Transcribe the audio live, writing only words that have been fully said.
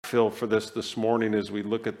feel for this morning as we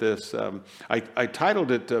look at this. I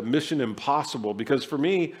titled it Mission Impossible because for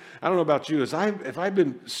me, I don't know about you, if I've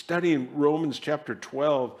been studying Romans chapter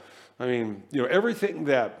 12, I mean, everything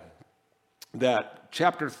that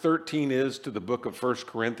chapter 13 is to the book of 1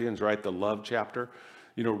 Corinthians, right? The love chapter.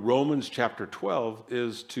 Romans chapter 12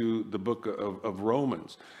 is to the book of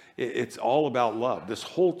Romans. It's all about love. This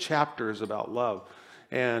whole chapter is about love.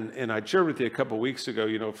 And I shared with you a couple of weeks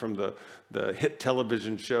ago, from the hit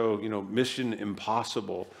television show, Mission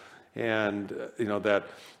Impossible. And,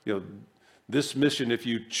 this mission, if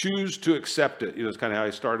you choose to accept it, it's kind of how I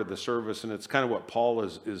started the service. And it's kind of what Paul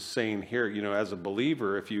is saying here, as a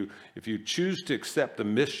believer, if you choose to accept the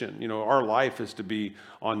mission, our life is to be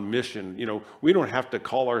on mission. We don't have to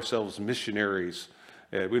call ourselves missionaries.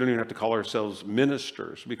 We don't even have to call ourselves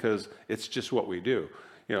ministers because it's just what we do.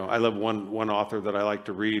 I love one author that I like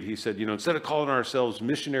to read. He said, instead of calling ourselves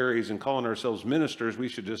missionaries and calling ourselves ministers, we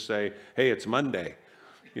should just say, hey, it's Monday,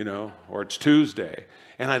 or it's Tuesday.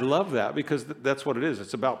 And I love that because that's what it is.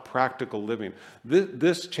 It's about practical living.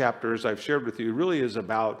 This chapter, as I've shared with you, really is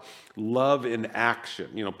about love in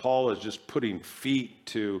action. Paul is just putting feet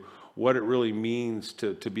to what it really means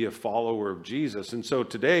to be a follower of Jesus. And so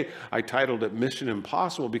today I titled it Mission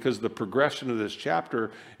Impossible because the progression of this chapter,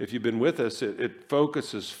 if you've been with us, it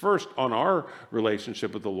focuses first on our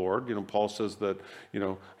relationship with the Lord. Paul says that,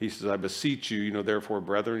 he says, I beseech you, therefore,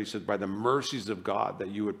 brethren, he says, by the mercies of God, that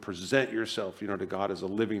you would present yourself, to God as a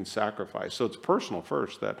living sacrifice. So it's personal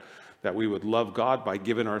first, that we would love God by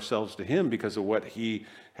giving ourselves to him because of what he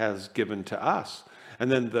has given to us. And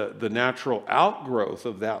then the natural outgrowth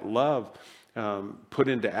of that love put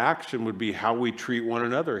into action would be how we treat one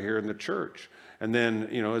another here in the church. And then,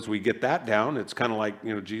 as we get that down, it's kind of like,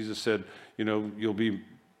 Jesus said, you'll be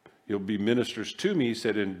ministers to me, he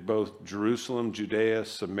said, in both Jerusalem, Judea,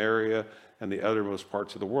 Samaria, and the uttermost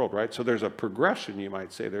parts of the world, right? So there's a progression, you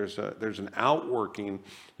might say. There's an outworking,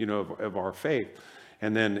 of our faith.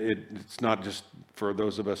 And then it's not just for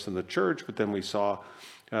those of us in the church, but then we saw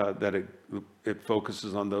that it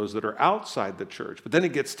focuses on those that are outside the church. But then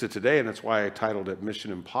it gets to today, and that's why I titled it Mission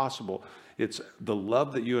Impossible. It's the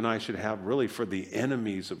love that you and I should have really for the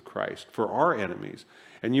enemies of Christ, for our enemies.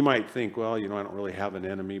 And you might think, well, I don't really have an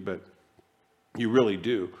enemy, but you really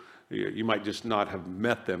do. You might just not have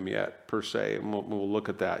met them yet, per se. And we'll look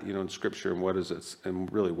at that, in Scripture and what does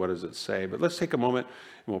it say. But let's take a moment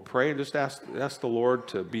and we'll pray and just ask the Lord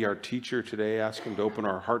to be our teacher today. Ask him to open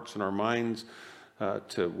our hearts and our minds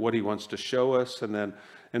to what he wants to show us, and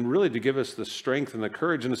really to give us the strength and the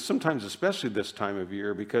courage, and sometimes especially this time of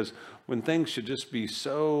year, because when things should just be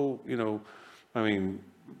so,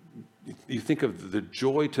 you think of the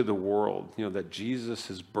joy to the world, that Jesus,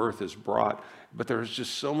 his birth has brought, but there's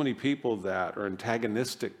just so many people that are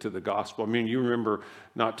antagonistic to the gospel. I mean, you remember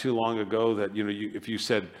not too long ago that, if you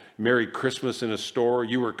said Merry Christmas in a store,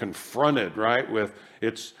 you were confronted, right, with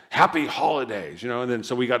it's Happy Holidays, and then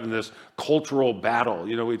so we got in this cultural battle.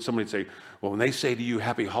 Somebody'd say, well, when they say to you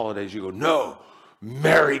Happy Holidays, you go, no,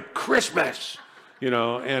 Merry Christmas,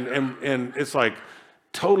 and it's like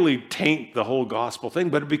totally taint the whole gospel thing,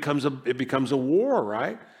 but it becomes a war,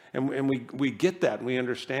 right? And we get that and we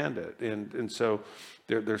understand it. And so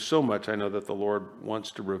there's so much I know that the Lord wants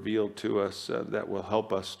to reveal to us that will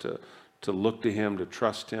help us to look to him, to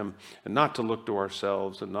trust him, and not to look to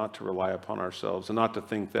ourselves and not to rely upon ourselves and not to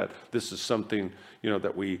think that this is something,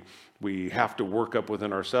 that we have to work up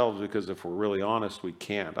within ourselves, because if we're really honest, we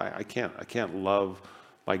can't. I can't love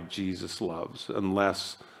like Jesus loves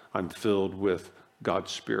unless I'm filled with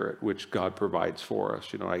God's Spirit, which God provides for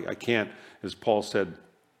us. I can't, as Paul said,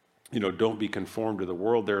 don't be conformed to the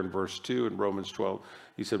world there in verse 2 in Romans 12.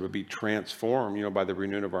 He said, but be transformed, by the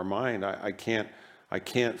renewing of our mind. I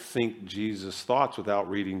can't think Jesus' thoughts without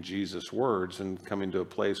reading Jesus' words and coming to a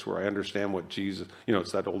place where I understand what Jesus,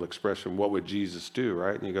 it's that old expression, what would Jesus do,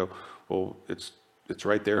 right? And you go, well, it's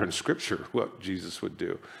right there in Scripture what Jesus would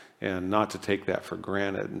do, and not to take that for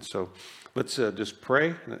granted. And so let's just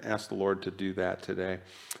pray and ask the Lord to do that today.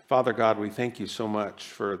 Father God, we thank you so much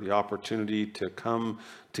for the opportunity to come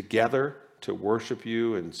together to worship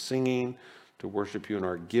you in singing, to worship you in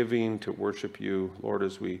our giving, to worship you, Lord,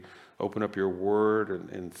 as we open up your word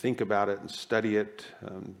and think about it and study it.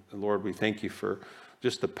 Lord, we thank you for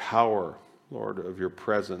just the power, Lord, of your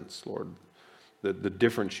presence, Lord, the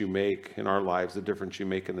difference you make in our lives, the difference you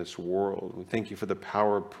make in this world. We thank you for the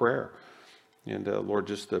power of prayer. And Lord,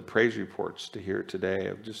 just the praise reports to hear today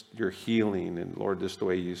of just your healing, and Lord, just the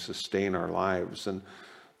way you sustain our lives. And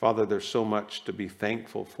Father, there's so much to be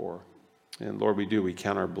thankful for. And Lord, we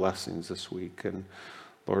count our blessings this week. And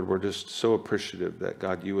Lord, we're just so appreciative that,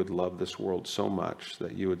 God, you would love this world so much,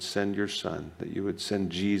 that you would send your Son, that you would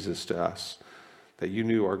send Jesus to us, that you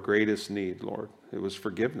knew our greatest need, Lord. It was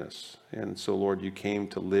forgiveness. And so, Lord, you came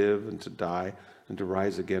to live and to die and to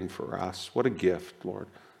rise again for us. What a gift, Lord,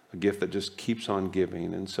 a gift that just keeps on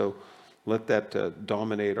giving. And so let that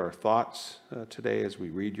dominate our thoughts today as we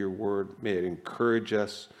read your word. May it encourage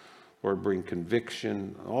us, Lord, bring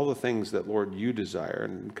conviction, all the things that, Lord, you desire.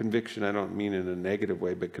 And conviction, I don't mean in a negative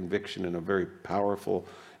way, but conviction in a very powerful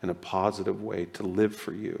and a positive way to live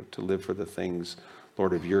for you, to live for the things,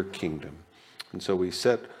 Lord, of your kingdom. And so we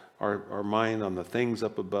set our mind on the things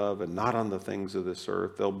up above and not on the things of this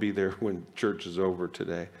earth. They'll be there when church is over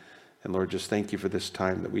today. And Lord, just thank you for this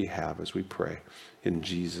time that we have as we pray. In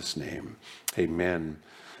Jesus' name, amen.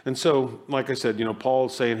 And so, like I said,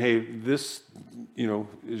 Paul's saying, hey, this,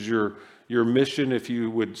 is your mission if you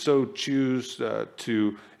would so choose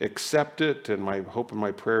to accept it. And my hope and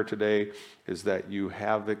my prayer today is that you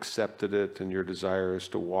have accepted it and your desire is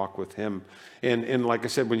to walk with him. And like I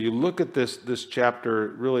said, when you look at this chapter,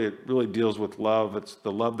 it really deals with love. It's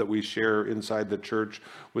the love that we share inside the church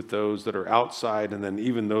with those that are outside, and then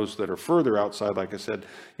even those that are further outside, like I said,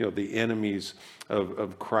 the enemies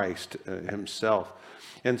of Christ himself.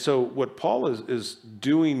 And so what Paul is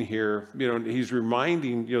doing here, he's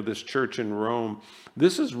reminding, this church in Rome,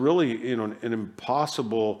 this is really, an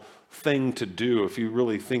impossible thing to do if you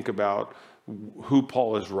really think about who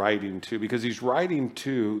Paul is writing to, because he's writing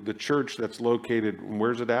to the church that's located,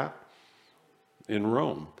 where's it at? In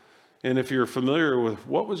Rome. And if you're familiar with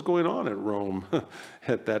what was going on at Rome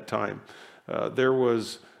at that time, there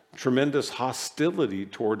was tremendous hostility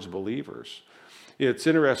towards believers. It's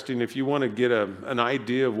interesting, if you want to get an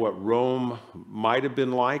idea of what Rome might have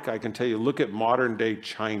been like, I can tell you, look at modern day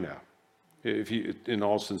China, in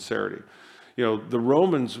all sincerity. The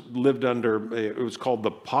Romans lived under, it was called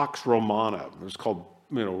the Pax Romana. It was called,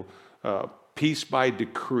 peace by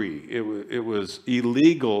decree. It was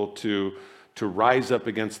illegal to rise up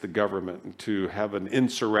against the government and to have an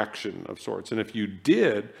insurrection of sorts. And if you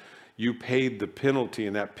did, you paid the penalty.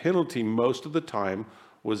 And that penalty, most of the time,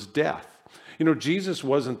 was death. Jesus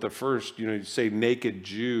wasn't the first, say, naked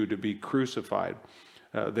Jew to be crucified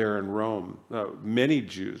there in Rome. Many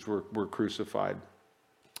Jews were crucified.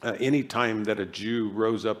 Any time that a Jew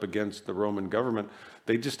rose up against the Roman government,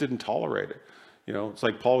 they just didn't tolerate it. It's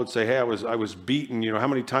like Paul would say, hey, I was beaten. How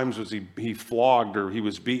many times was he flogged or he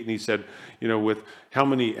was beaten? He said, with how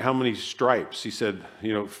many stripes? He said,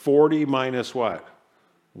 40 minus what?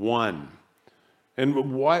 1.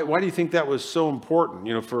 And why do you think that was so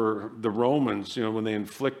important, for the Romans, when they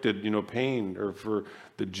inflicted, pain, or for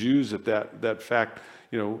the Jews at that fact,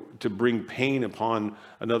 to bring pain upon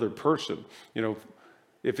another person?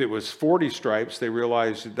 If it was 40 stripes, they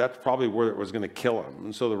realized that's probably where it was going to kill them.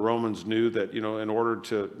 And so the Romans knew that, in order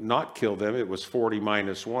to not kill them, it was 40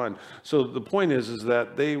 minus 1. So the point is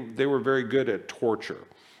that they were very good at torture,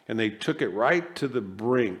 and they took it right to the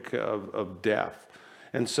brink of death.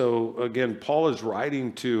 And so, again, Paul is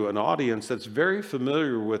writing to an audience that's very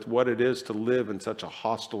familiar with what it is to live in such a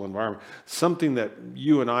hostile environment, something that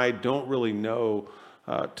you and I don't really know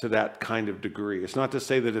to that kind of degree. It's not to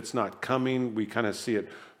say that it's not coming. We kind of see it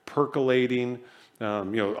percolating.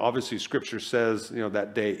 Obviously, Scripture says,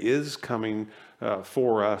 that day is coming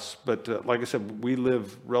for us. But like I said, we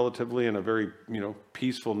live relatively in a very,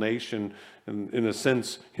 peaceful nation, in a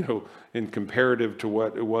sense, in comparative to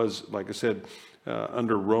what it was, like I said,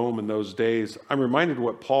 under Rome in those days. I'm reminded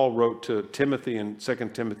what Paul wrote to Timothy in 2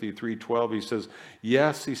 Timothy 3:12. He says,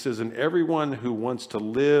 yes, he says, and everyone who wants to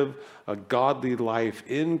live a godly life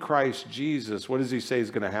in Christ Jesus, what does he say is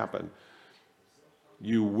going to happen?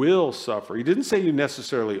 You will suffer. He didn't say you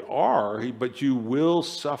necessarily are, but you will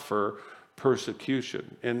suffer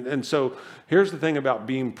persecution. And so here's the thing about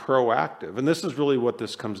being proactive. And this is really what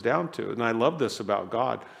this comes down to. And I love this about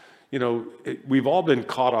God. We've all been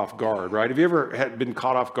caught off guard, right? Have you ever been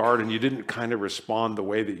caught off guard and you didn't kind of respond the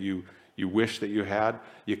way that you wish that you had?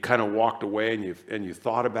 You kind of walked away and you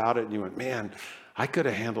thought about it and you went, man, I could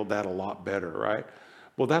have handled that a lot better, right?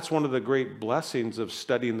 Well, that's one of the great blessings of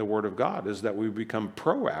studying the Word of God, is that we become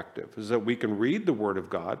proactive, is that we can read the Word of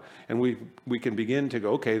God and we can begin to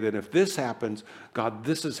go, okay, then if this happens, God,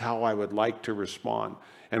 this is how I would like to respond.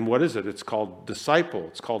 And what is it? It's called disciple.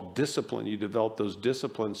 It's called discipline. You develop those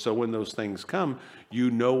disciplines so when those things come,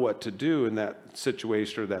 you know what to do in that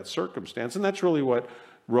situation or that circumstance. And that's really what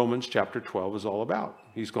Romans chapter 12 is all about.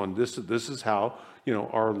 He's going, this is how,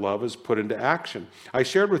 our love is put into action. I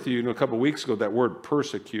shared with you, a couple of weeks ago that word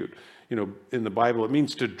persecute. In the Bible, it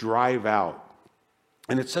means to drive out.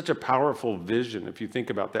 And it's such a powerful vision if you think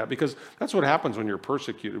about that, because that's what happens when you're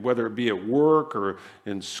persecuted, whether it be at work or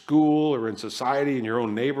in school or in society, in your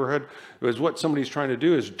own neighborhood. Is what somebody's trying to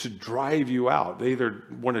do is to drive you out. They either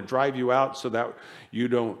want to drive you out so that you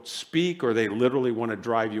don't speak, or they literally want to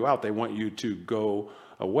drive you out. They want you to go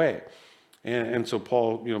away. And so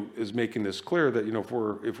Paul, is making this clear that,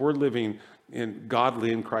 if we're living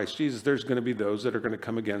godly in Christ Jesus, there's going to be those that are going to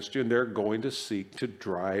come against you, and they're going to seek to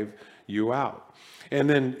drive you out. And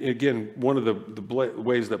then again, one of the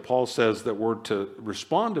ways that Paul says that we're to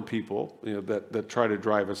respond to people, that try to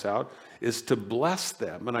drive us out, is to bless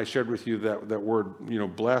them. And I shared with you that word,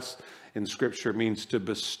 bless in Scripture means to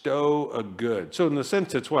bestow a good. So in the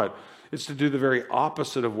sense, it's what? It's to do the very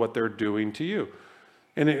opposite of what they're doing to you.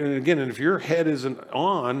 And again, if your head isn't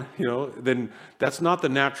on, then that's not the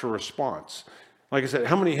natural response. Like I said,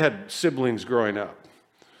 how many had siblings growing up?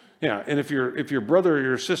 Yeah, and if your brother or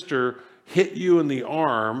your sister hit you in the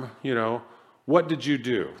arm, what did you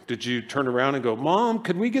do? Did you turn around and go, Mom,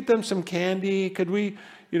 could we get them some candy? Could we,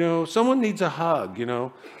 someone needs a hug,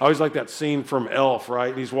 I always like that scene from Elf, right?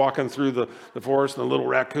 And he's walking through the forest, and the little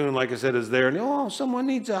raccoon, like I said, is there. And, someone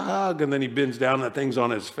needs a hug. And then he bends down and that thing's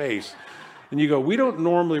on his face. And you go, we don't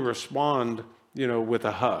normally respond, with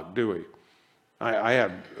a hug, do we? I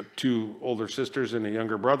had 2 older sisters and a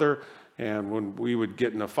younger brother. And when we would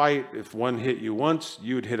get in a fight, if one hit you once,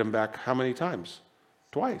 you would hit him back how many times?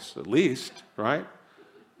 Twice, at least, right?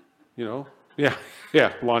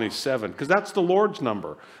 Yeah, Lonnie's 7, because that's the Lord's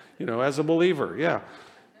number, as a believer, yeah.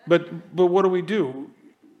 But what do?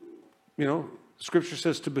 Scripture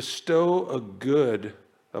says to bestow a good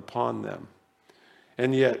upon them.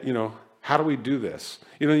 And yet, how do we do this?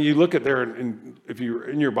 You look at there, and if you're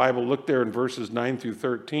in your Bible, look there in verses 9 through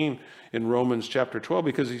 13 in Romans chapter 12,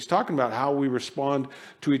 because he's talking about how we respond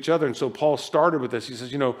to each other. And so Paul started with this. He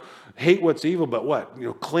says, hate what's evil, but what?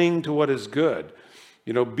 Cling to what is good.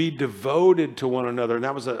 Be devoted to one another. And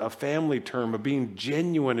that was a family term of being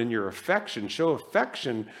genuine in your affection. Show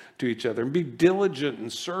affection to each other and be diligent in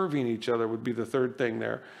serving each other would be the third thing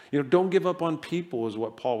there. Don't give up on people is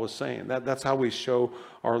what Paul was saying. That's how we show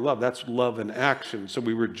our love. That's love in action. So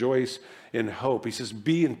we rejoice in hope. He says,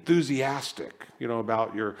 be enthusiastic,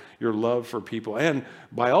 about your love for people. And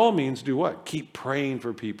by all means, do what? Keep praying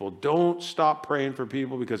for people. Don't stop praying for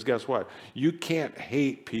people, because guess what? You can't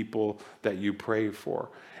hate people that you pray for.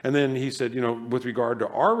 And then he said, with regard to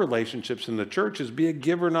our relationships in the church, is be a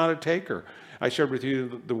giver, not a taker. I shared with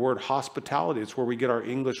you the word hospitality. It's where we get our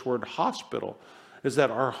English word hospital. Is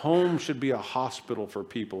that our home should be a hospital for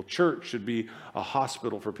people. Church should be a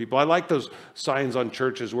hospital for people. I like those signs on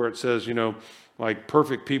churches where it says, like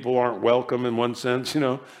perfect people aren't welcome in one sense,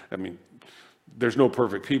 I mean, there's no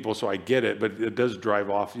perfect people, so I get it, but it does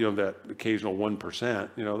drive off, that occasional 1%,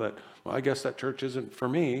 that, well, I guess that church isn't for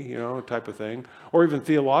me, type of thing. Or even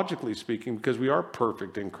theologically speaking, because we are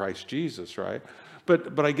perfect in Christ Jesus, right?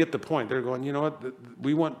 But I get the point. They're going,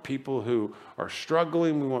 we want people who are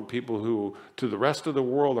struggling. We want people who, to the rest of the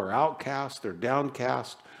world, are outcast, they're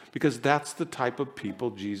downcast, because that's the type of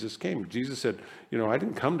people Jesus came. Jesus said, I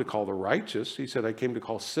didn't come to call the righteous. He said, I came to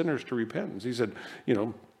call sinners to repentance. He said,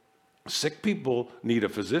 sick people need a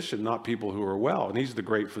physician, not people who are well. And he's the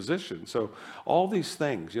great physician. So all these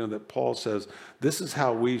things, that Paul says, this is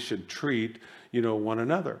how we should treat, one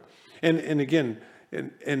another. And again,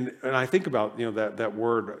 and I think about, that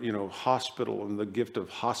word, hospital and the gift of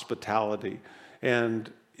hospitality.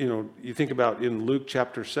 And, you think about in Luke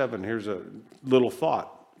chapter 7, here's a little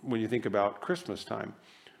thought when you think about Christmas time.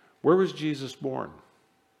 Where was Jesus born?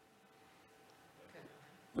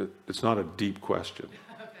 It's not a deep question.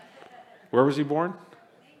 Where was he born?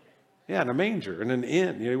 Yeah, in a manger, in an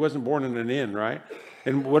inn. He wasn't born in an inn, right?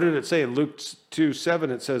 And what did it say in Luke 2:7?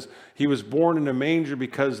 It says, he was born in a manger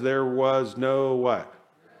because there was no what?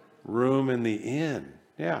 Room in the inn.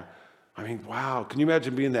 Yeah. I mean, wow. Can you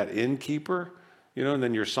imagine being that innkeeper? And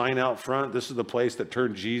then your sign out front, this is the place that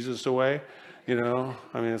turned Jesus away. I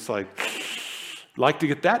mean, it's like to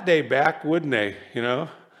get that day back, wouldn't they?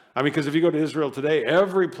 I mean, because if you go to Israel today,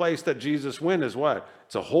 every place that Jesus went is what?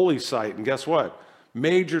 It's a holy site. And guess what?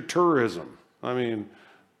 Major tourism. I mean,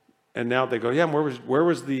 and now they go, yeah, where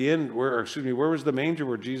was the inn? Where was the manger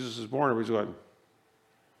where Jesus was born? Everybody's going,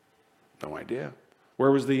 no idea.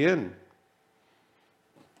 Where was the inn?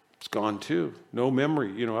 It's gone too. No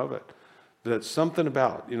memory, of it. That's something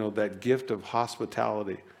about, that gift of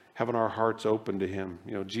hospitality, having our hearts open to him.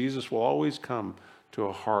 Jesus will always come to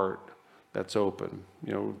a heart that's open.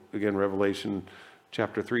 Again, Revelation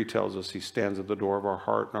chapter 3 tells us he stands at the door of our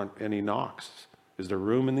heart and he knocks. Is there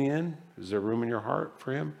room in the inn? Is there room in your heart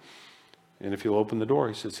for him? And if you'll open the door,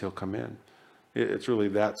 he says he'll come in. It's really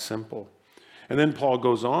that simple. And then Paul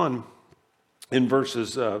goes on in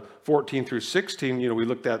verses 14 through 16. We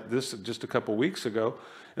looked at this just a couple weeks ago.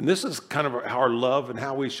 And this is kind of our love and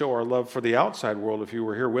how we show our love for the outside world. If you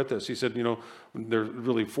were here with us, he said, there's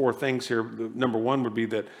really 4 things here. Number 1 would be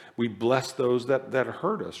that we bless those that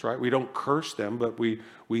hurt us, right? We don't curse them, but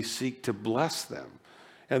we seek to bless them.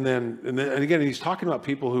 And again, he's talking about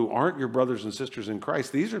people who aren't your brothers and sisters in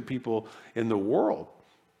Christ. These are people in the world,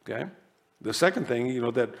 okay? The second thing,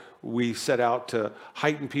 that we set out to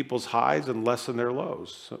heighten people's highs and lessen their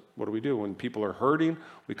lows. So what do? When people are hurting,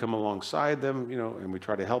 we come alongside them, and we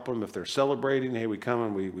try to help them. If they're celebrating, hey, we come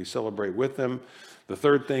and we celebrate with them. The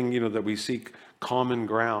third thing, that we seek common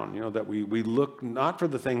ground, that we look not for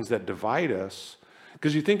the things that divide us,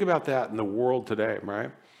 because you think about that in the world today, right?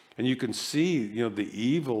 And you can see, the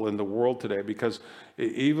evil in the world today, because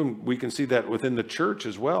even we can see that within the church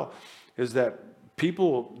as well, is that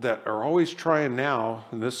people that are always trying now,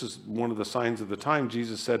 and this is one of the signs of the time,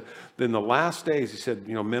 Jesus said, in the last days, he said,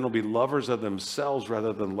 men will be lovers of themselves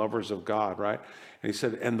rather than lovers of God, right? And he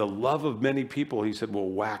said, and the love of many people, he said,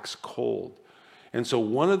 will wax cold. And so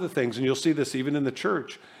one of the things, and you'll see this even in the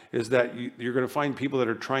church, is that you're going to find people that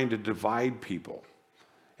are trying to divide people.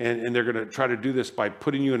 And they're going to try to do this by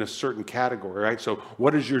putting you in a certain category, right? So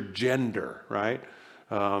what is your gender, right?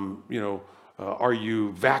 Are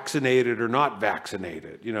you vaccinated or not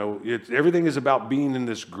vaccinated? Everything is about being in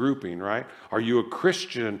this grouping, right? Are you a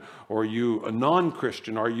Christian or are you a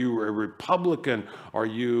non-Christian? Are you a Republican? Are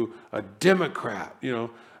you a Democrat?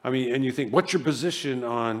 And you think, what's your position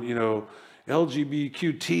on,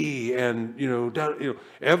 LGBTQ, and,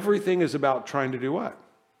 everything is about trying to do what?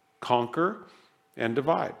 Conquer and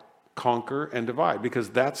divide. Conquer and divide, because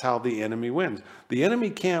that's how the enemy wins. The enemy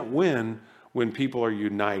can't win when people are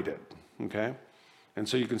united. Okay? And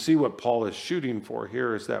so you can see what Paul is shooting for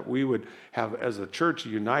here is that we would have, as a church, a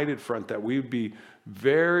united front, that we would be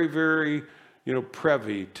very, very,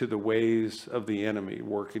 privy to the ways of the enemy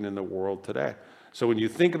working in the world today. So when you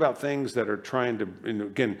think about things that are trying to,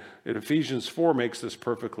 again, Ephesians 4 makes this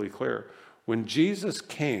perfectly clear. When Jesus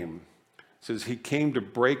came, it says he came to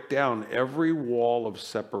break down every wall of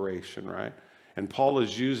separation, right? And Paul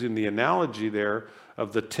is using the analogy there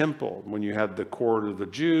of the temple. When you had the court of the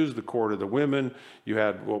Jews, the court of the women, you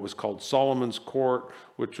had what was called Solomon's court,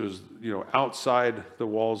 which was, outside the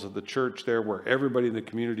walls of the church there, where everybody in the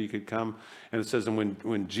community could come. And it says, and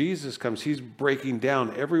when Jesus comes, he's breaking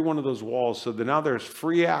down every one of those walls, so that now there's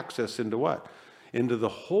free access into what? Into the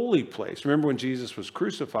holy place. Remember when Jesus was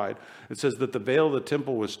crucified, it says that the veil of the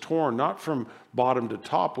temple was torn, not from bottom to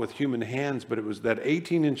top with human hands, but it was that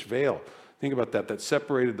 18-inch veil. Think about that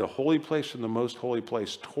separated the holy place from the most holy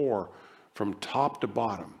place, tore from top to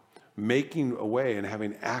bottom, making a way and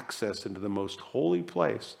having access into the most holy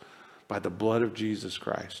place by the blood of Jesus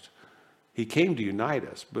Christ. He came to unite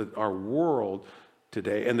us, but our world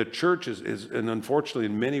today, and the church is and unfortunately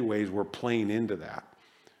in many ways we're playing into that.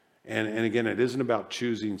 And again, it isn't about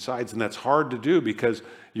choosing sides, and that's hard to do because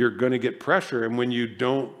you're going to get pressure. And when you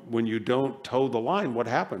don't toe the line, what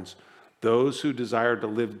happens? Those who desire to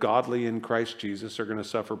live godly in Christ Jesus are going to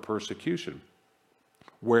suffer persecution.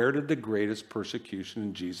 Where did the greatest persecution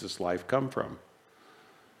in Jesus' life come from?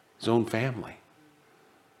 His own family.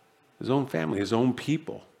 His own family, his own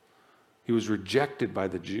people. He was rejected by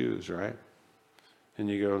the Jews, right? And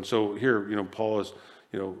you go, and so here, Paul is,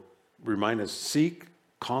 remind us, seek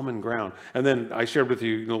common ground. And then I shared with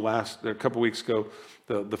you, a couple weeks ago,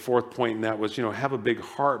 the fourth point, and that was, have a big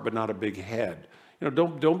heart, but not a big head.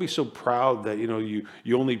 Don't be so proud that,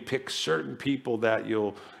 you only pick certain people that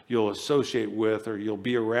you'll associate with or you'll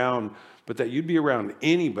be around, but that you'd be around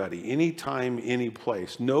anybody, anytime, any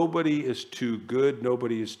place. Nobody is too good.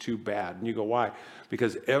 Nobody is too bad. And you go, why?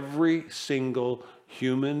 Because every single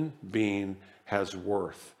human being has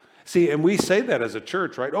worth. See, and we say that as a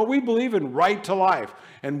church, right? Oh, we believe in right to life.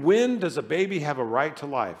 And when does a baby have a right to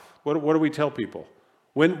life? What do we tell people?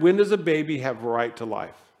 When does a baby have a right to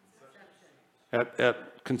life?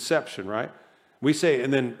 At conception, right? We say,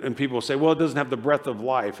 and people say, well, it doesn't have the breath of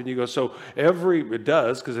life. And you go, so it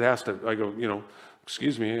does, because it has to. I go,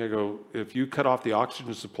 excuse me. I go, if you cut off the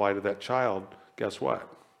oxygen supply to that child, guess what?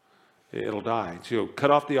 It'll die. So cut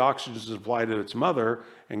off the oxygen supply to its mother,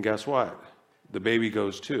 and guess what? The baby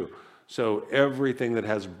goes too. So everything that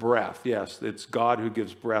has breath, yes, it's God who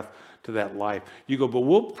gives breath to that life. You go, but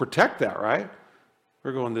we'll protect that, right?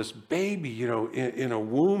 We're going, this baby, in a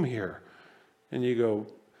womb here. And you go,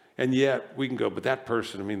 and yet we can go, but that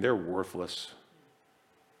person, they're worthless.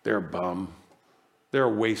 They're a bum. They're a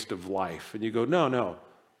waste of life. And you go, no,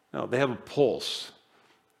 they have a pulse.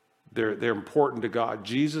 They're important to God.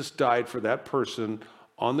 Jesus died for that person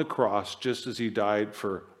on the cross just as he died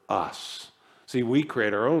for us. See, we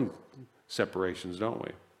create our own separations, don't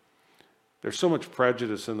we? There's so much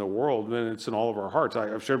prejudice in the world, and it's in all of our hearts.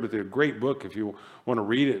 I've shared with you a great book, if you want to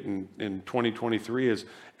read it in 2023, is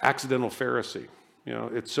Accidental Pharisee. You know,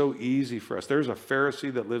 it's so easy for us. There's a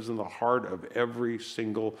Pharisee that lives in the heart of every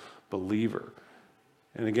single believer.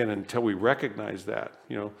 And again, until we recognize that,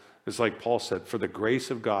 you know, it's like Paul said, for the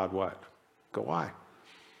grace of God, what? Go I.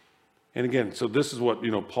 And again, so this is what,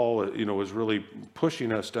 Paul, is really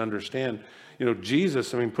pushing us to understand.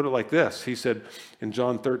 Jesus, put it like this. He said in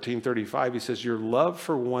John 13:35, he says, your love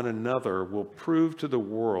for one another will prove to the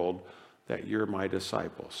world that you're my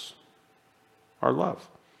disciples. Our love,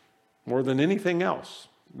 more than anything else,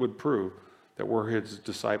 would prove that we're his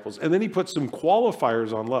disciples. And then he puts some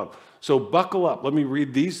qualifiers on love. So buckle up. Let me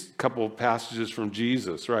read these couple of passages from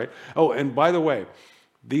Jesus, right? Oh, and by the way,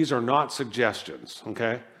 these are not suggestions,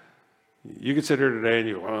 okay? You can sit here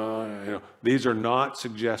today and these are not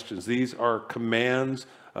suggestions. These are commands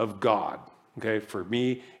of God, okay, for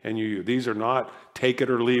me and you. These are not take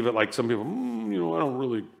it or leave it like some people, I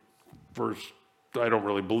don't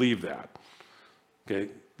really believe that,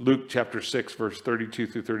 okay? Luke chapter 6, verse 32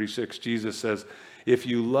 through 36, Jesus says, if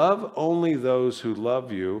you love only those who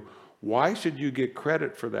love you, why should you get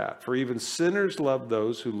credit for that? For even sinners love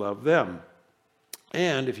those who love them.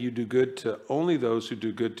 And if you do good to only those who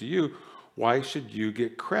do good to you, why should you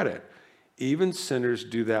get credit? Even sinners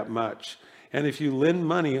do that much. And if you lend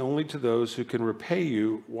money only to those who can repay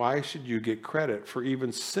you, why should you get credit? For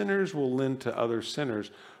even sinners will lend to other sinners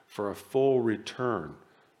for a full return.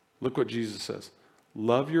 Look what Jesus says.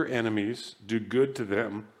 Love your enemies, do good to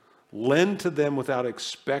them, lend to them without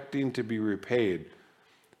expecting to be repaid. It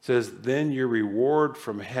says, then your reward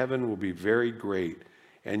from heaven will be very great,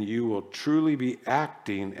 and you will truly be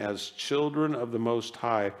acting as children of the Most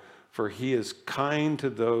High, for he is kind to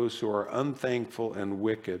those who are unthankful and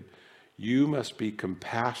wicked. You must be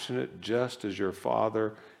compassionate just as your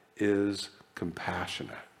Father is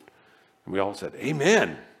compassionate. And we all said,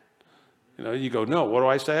 amen. You go, no, what do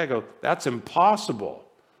I say? I go, that's impossible.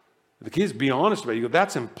 The key is be honest about it. You go,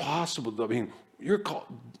 that's impossible. You're called,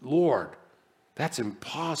 Lord, that's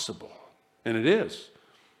impossible. And it is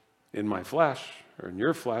in my flesh or in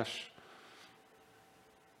your flesh.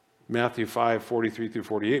 Matthew 5, 43 through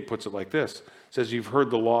 48 puts it like this. It says, you've heard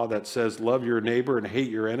the law that says, love your neighbor and hate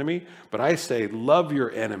your enemy. But I say, love your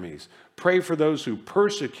enemies. Pray for those who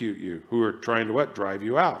persecute you, who are trying to what? Drive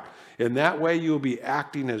you out. In that way, you will be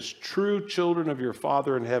acting as true children of your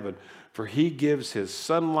Father in heaven. For he gives his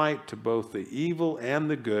sunlight to both the evil and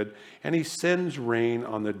the good, and he sends rain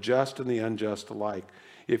on the just and the unjust alike.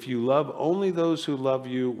 If you love only those who love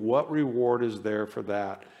you, what reward is there for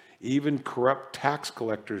that? Even corrupt tax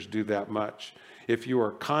collectors do that much. If you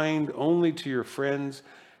are kind only to your friends,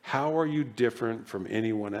 how are you different from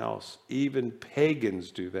anyone else? Even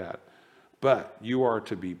pagans do that. But you are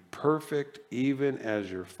to be perfect, even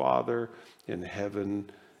as your Father in heaven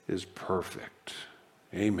is perfect.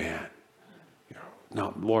 Amen.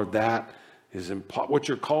 Now, Lord, that is what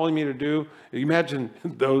you're calling me to do. Imagine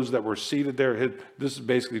those that were seated there. This is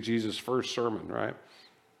basically Jesus' first sermon, right?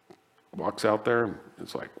 Walks out there and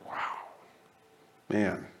it's like, wow,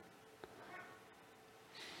 man.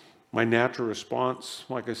 My natural response,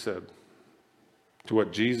 like I said, to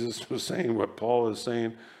what Jesus was saying, what Paul is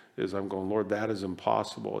saying, is I'm going, Lord, that is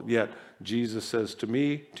impossible. Yet Jesus says to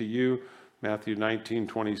me, to you, Matthew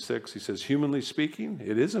 19:26, he says, humanly speaking,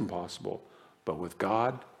 it is impossible. But with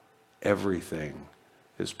God, everything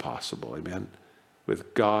is possible. Amen.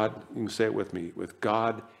 With God, you can say it with me, with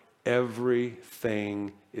God,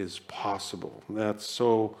 everything is possible. That's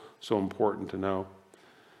so important to know.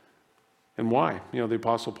 And why? The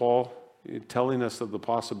Apostle Paul telling us of the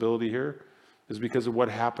possibility here is because of what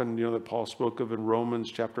happened, that Paul spoke of in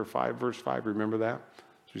Romans chapter 5, verse 5. Remember that?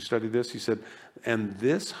 As we studied this, he said, and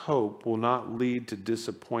this hope will not lead to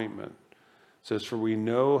disappointment. It says, for we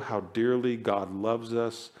know how dearly God loves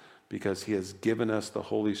us because he has given us the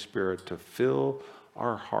Holy Spirit to fill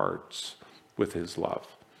our hearts with his love.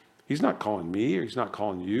 He's not calling me or he's not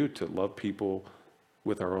calling you to love people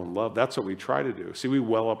with our own love. That's what we try to do. See, we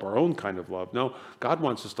well up our own kind of love. No, God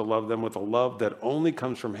wants us to love them with a love that only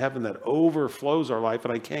comes from heaven, that overflows our life,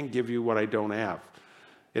 and I can't give you what I don't have.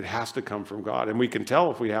 It has to come from God. And we can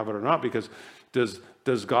tell if we have it or not, because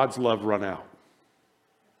does God's love run out?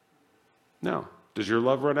 No. Does your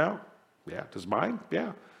love run out? Yeah. Does mine?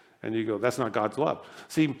 Yeah. And you go, that's not God's love.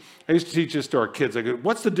 See, I used to teach this to our kids. I go,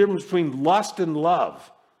 what's the difference between lust and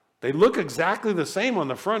love? They look exactly the same on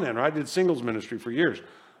the front end. I did singles ministry for years.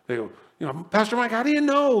 They go, Pastor Mike, how do you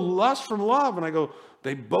know lust from love? And I go,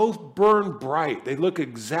 they both burn bright. They look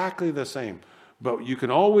exactly the same. But you can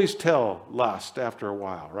always tell lust after a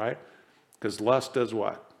while, right? Because lust does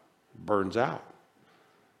what? Burns out.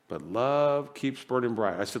 But love keeps burning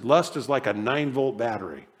bright. I said, lust is like a 9-volt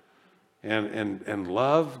battery. And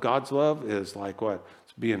love, God's love, is like what?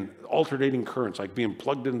 It's being alternating currents, like being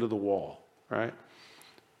plugged into the wall, right?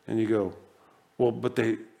 And you go, well, but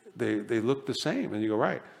they look the same. And you go,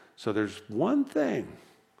 right. So there's one thing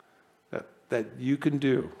that you can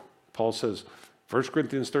do. Paul says, 1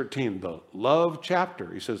 Corinthians 13, the love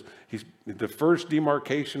chapter. He says, the first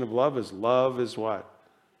demarcation of love is what?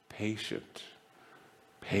 Patient.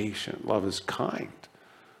 Patient. Love is kind.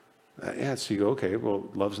 So you go, okay, well,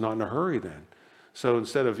 love's not in a hurry then. So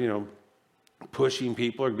instead of, pushing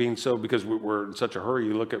people or being so, because we're in such a hurry,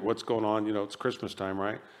 you look at what's going on, it's Christmas time,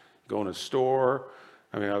 right? Go in a store.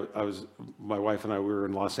 I mean, my wife and I, we were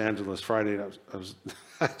in Los Angeles Friday, and I was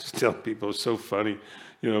telling people, it was so funny,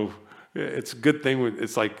 it's a good thing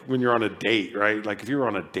it's like when you're on a date, right? Like if you were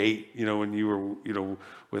on a date, when you were,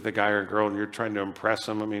 with a guy or a girl and you're trying to impress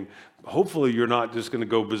them, I mean, hopefully you're not just going to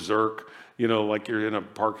go berserk, like you're in a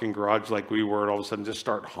parking garage like we were, and all of a sudden just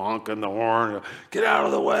start honking the horn, get out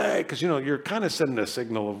of the way, because, you're kind of sending a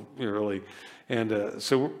signal of, really. And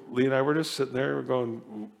so Lee and I were just sitting there, we're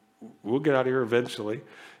going, we'll get out of here eventually.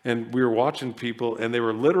 And we were watching people, and they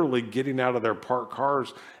were literally getting out of their parked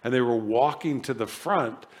cars, and they were walking to the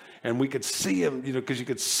front. And we could see him, because you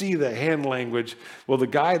could see the hand language. Well, the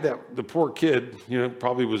guy the poor kid,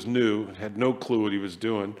 probably was new, had no clue what he was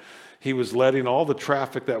doing. He was letting all the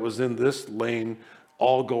traffic that was in this lane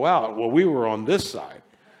all go out. Well, we were on this side.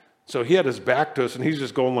 So he had his back to us, and he's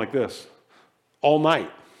just going like this all night,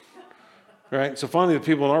 right? So finally, the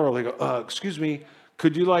people in our world, they go, excuse me,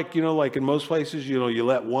 could you like in most places, you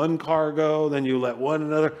let one car go, then you let one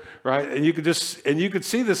another, right? And you could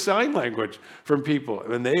see the sign language from people,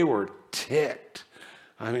 and they were ticked.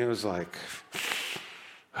 I mean, it was like,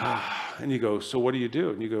 and you go, so what do you do?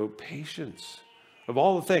 And you go, patience. Of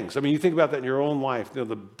all the things, I mean, you think about that in your own life,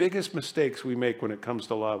 the biggest mistakes we make when it comes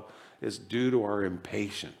to love is due to our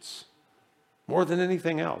impatience. More than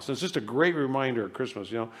anything else. It's just a great reminder at Christmas,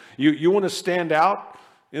 You want to stand out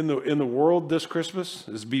in the world this Christmas,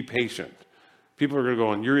 is be patient. People are going to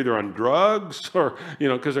go, and you're either on drugs or,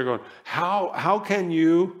 because they're going, how can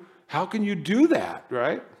you do that,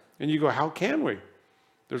 right? And you go, how can we?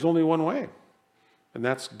 There's only one way. And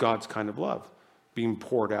that's God's kind of love being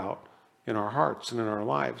poured out in our hearts and in our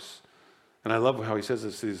lives. And I love how he says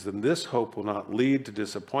this, and this hope will not lead to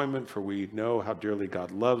disappointment, for we know how dearly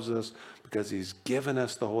God loves us, because he's given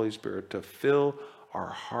us the Holy Spirit to fill our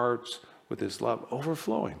hearts with his love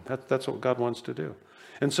overflowing. That's what God wants to do.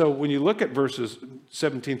 And so when you look at verses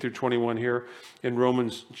 17 through 21 here in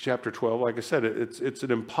Romans chapter 12, like I said, it's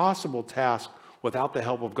an impossible task without the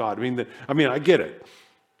help of God. I mean, I get it.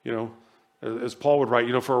 As Paul would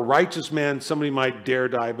write, for a righteous man, somebody might dare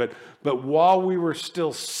die, but while we were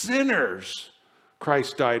still sinners,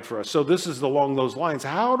 Christ died for us. So this is along those lines.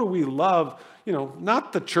 How do we love,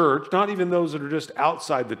 not the church, not even those that are just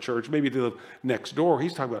outside the church, maybe they live next door.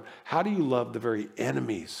 He's talking about, how do you love the very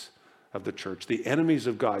enemies of the church, the enemies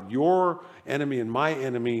of God, your enemy and my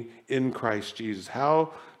enemy in Christ Jesus?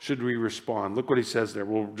 How should we respond? Look what he says there.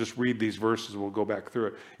 We'll just read these verses. We'll go back through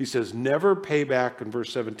it. He says, never pay back, in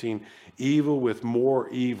verse 17, evil with more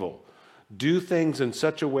evil. Do things in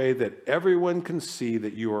such a way that everyone can see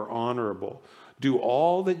that you are honorable. Do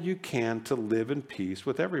all that you can to live in peace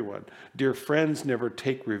with everyone. Dear friends, never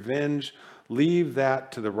take revenge. Leave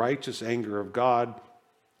that to the righteous anger of God.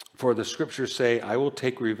 For the scriptures say, I will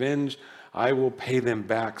take revenge. I will pay them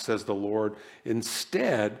back, says the Lord.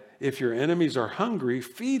 Instead, if your enemies are hungry,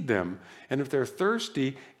 feed them. And if they're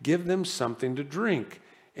thirsty, give them something to drink.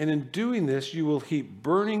 And in doing this, you will heap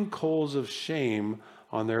burning coals of shame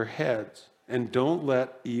on their heads. And don't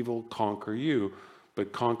let evil conquer you,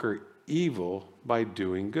 but conquer evil by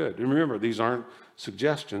doing good. And remember, these aren't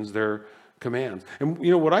suggestions, they're commands. And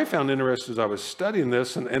what I found interesting as I was studying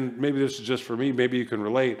this, and maybe this is just for me, maybe you can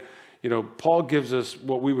relate, Paul gives us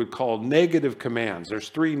what we would call negative commands. There's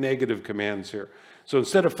 3 negative commands here. So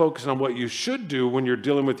instead of focusing on what you should do when you're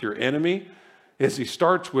dealing with your enemy, he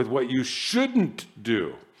starts with what you shouldn't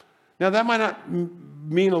do. Now that might not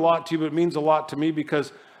mean a lot to you, but it means a lot to me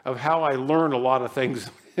because of how I learn a lot of things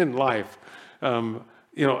in life.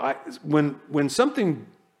 When something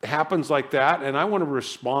happens like that, and I want to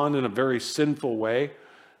respond in a very sinful way,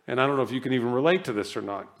 and I don't know if you can even relate to this or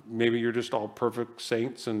not. Maybe you're just all perfect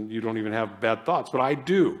saints and you don't even have bad thoughts, but I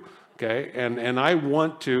do. okay? And I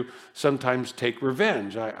want to sometimes take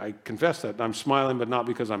revenge. I confess that. I'm smiling, but not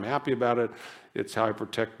because I'm happy about it. It's how I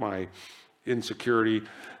protect my insecurity.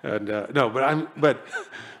 And no, but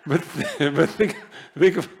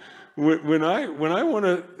think of when I want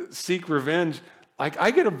to seek revenge, like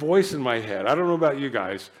I get a voice in my head. I don't know about you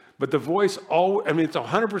guys, but the voice it's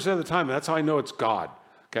 100% of the time. That's how I know it's God.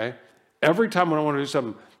 Okay, every time when I want to do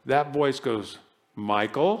something, that voice goes,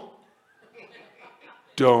 Michael,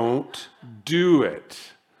 don't do it.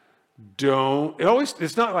 Don't.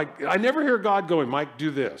 It's not like, I never hear God going, Mike,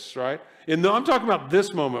 do this, right? And I'm talking about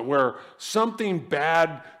this moment where something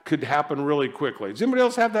bad could happen really quickly. Does anybody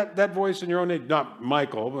else have that voice in your own age? Not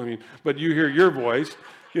Michael, but you hear your voice,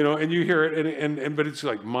 and you hear it, but it's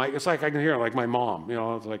like it's like I can hear it like my mom,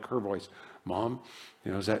 it's like her voice. Mom,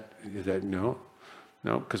 is that no,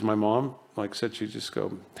 because my mom, like I said, she'd just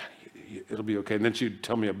go, it'll be okay. And then she'd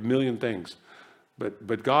tell me a million things.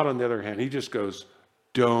 But God, on the other hand, he just goes,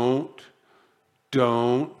 don't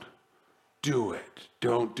do it.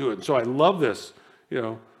 Don't do it. And so I love this,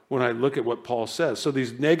 when I look at what Paul says. So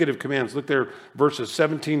these negative commands, look there, verses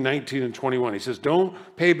 17, 19, and 21. He says, don't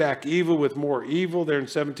pay back evil with more evil. There in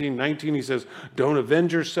 17, 19, he says, don't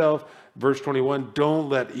avenge yourself. Verse 21, don't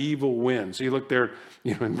let evil win. So you look there,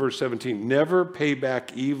 in verse 17, never pay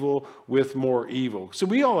back evil with more evil. So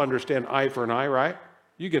we all understand eye for an eye, right?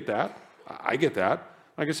 You get that. I get that.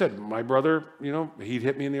 Like I said, my brother, he'd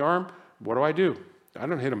hit me in the arm. What do? I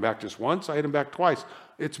don't hit him back just once. I hit him back twice.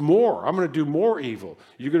 It's more. I'm going to do more evil.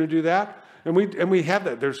 You going to do that? And we have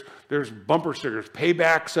that. There's bumper stickers,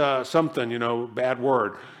 paybacks, something, bad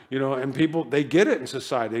word, and people, they get it in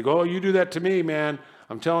society. They go, oh, you do that to me, man.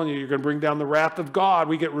 I'm telling you, you're going to bring down the wrath of God.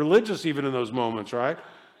 We get religious even in those moments, right?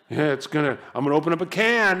 Yeah, I'm going to open up a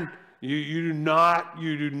can. You do not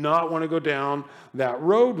want to go down that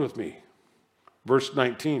road with me. Verse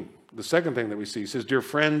 19, the second thing that we see says, dear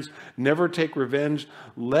friends, never take revenge.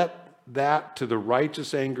 Let that to the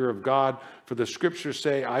righteous anger of God. For the scriptures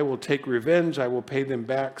say, I will take revenge. I will pay them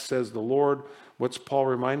back, says the Lord. What's Paul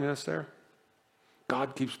reminding us there?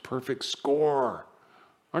 God keeps perfect score.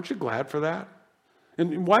 Aren't you glad for that?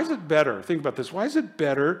 And why is it better? Think about this. Why is it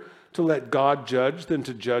better to let God judge than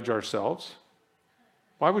to judge ourselves?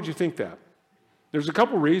 Why would you think that? There's a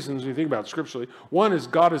couple reasons when you think about it scripturally. One is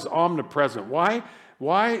God is omnipresent. Why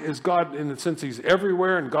is God, in the sense he's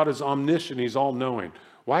everywhere, and God is omniscient, he's all-knowing?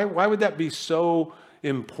 Why would that be so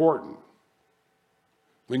important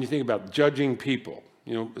when you think about judging people,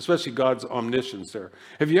 especially God's omniscience there?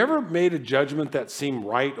 Have you ever made a judgment that seemed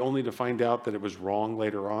right only to find out that it was wrong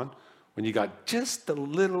later on when you got just a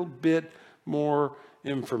little bit more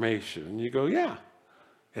information? And you go, yeah.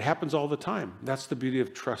 It happens all the time. That's the beauty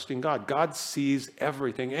of trusting God. God sees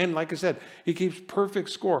everything. And like I said, he keeps perfect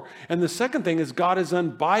score. And the second thing is God is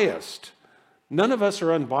unbiased. None of us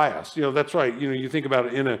are unbiased. That's right. You think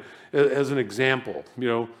about it as an example,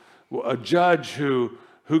 a judge who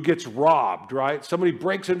gets robbed, right? Somebody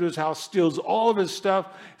breaks into his house, steals all of his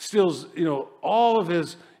stuff, steals, all of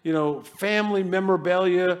his, family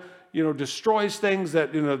memorabilia, destroys things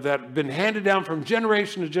that have been handed down from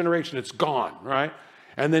generation to generation. It's gone, right?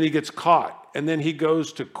 And then he gets caught, and then he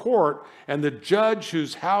goes to court, and the judge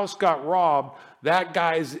whose house got robbed, that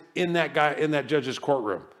guy's in that judge's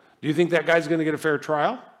courtroom. Do you think that guy's going to get a fair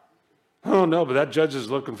trial? Oh no, but that judge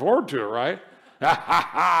is looking forward to it, right?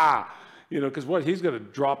 Because he's going to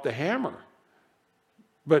drop the hammer.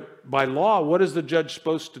 But by law, what is the judge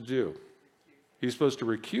supposed to do? He's supposed to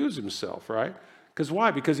recuse himself, right? Because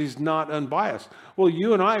why? Because he's not unbiased. Well,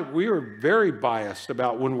 you and I, we are very biased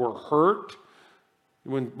about when we're hurt.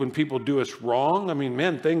 When people do us wrong,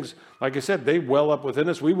 things, like I said, they well up within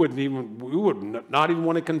us. We would not even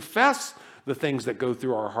want to confess the things that go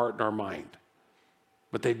through our heart and our mind.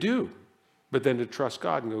 But they do. But then to trust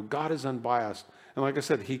God and go, God is unbiased. And like I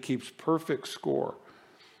said, he keeps perfect score.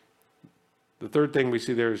 The third thing we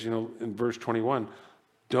see there is, in verse 21,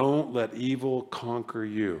 don't let evil conquer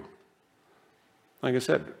you. Like I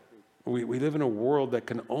said, we live in a world that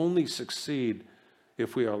can only succeed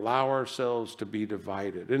if we allow ourselves to be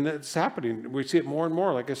divided. And it's happening. We see it more and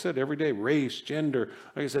more, like I said, every day. Race, gender,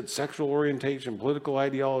 like I said, sexual orientation, political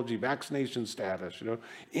ideology, vaccination status,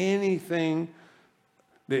 anything.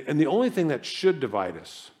 And the only thing that should divide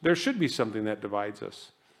us, there should be something that divides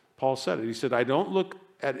us. Paul said it. He said, I don't look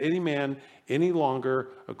at any man any longer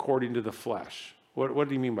according to the flesh. What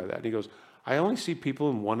did he mean by that? And he goes, I only see people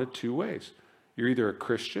in one of two ways. You're either a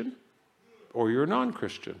Christian or you're a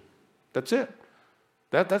non-Christian. That's it.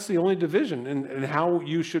 That's the only division in how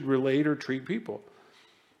you should relate or treat people.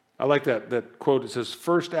 I like that quote. It says,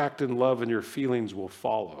 first act in love and your feelings will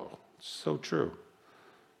follow. It's so true.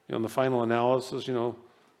 In the final analysis,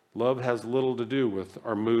 love has little to do with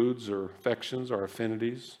our moods or affections, our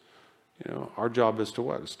affinities. Our job is to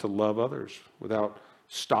what? Is to love others without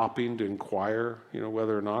stopping to inquire,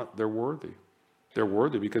 whether or not they're worthy. They're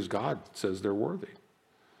worthy because God says they're worthy.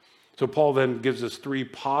 So Paul then gives us 3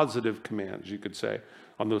 positive commands, you could say,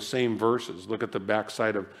 on those same verses. Look at the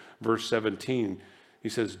backside of verse 17. He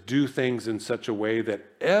says, do things in such a way that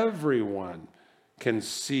everyone can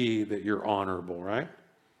see that you're honorable, right?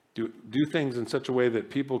 Do things in such a way that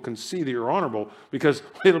people can see that you're honorable, because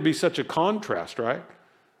it'll be such a contrast, right?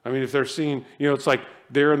 I mean, if they're seeing, it's like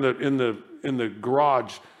they're in the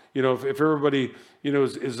garage, if everybody,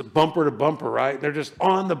 is bumper to bumper, right? They're just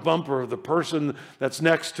on the bumper of the person that's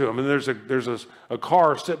next to them. And there's a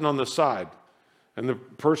car sitting on the side, and the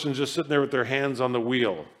person's just sitting there with their hands on the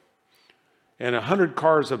wheel. And 100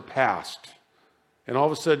 cars have passed. And all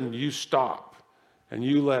of a sudden you stop and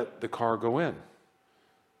you let the car go in.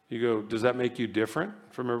 You go, does that make you different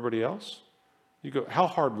from everybody else? You go, how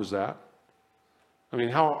hard was that? I mean,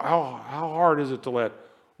 how hard is it to let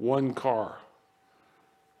one car?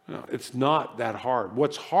 It's not that hard.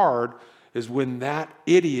 What's hard is when that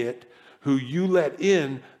idiot who you let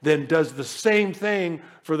in then does the same thing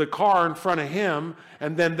for the car in front of him,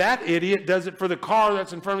 and then that idiot does it for the car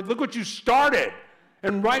that's in front of him. Look what you started.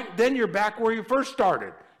 And right then you're back where you first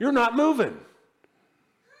started. You're not moving.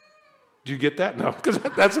 Do you get that? No, because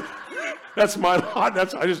that's my lot.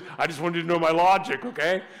 I just wanted you to know my logic,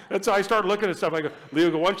 okay? That's how I start looking at stuff. I go,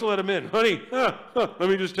 Leo, why don't you let him in? Honey, let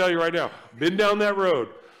me just tell you right now, been down that road.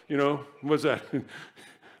 What's that?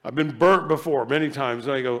 I've been burnt before many times.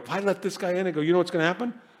 And I go, if I let this guy in, I go, you know what's going to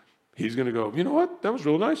happen? He's going to go, you know what? That was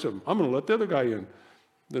real nice of him. I'm going to let the other guy in.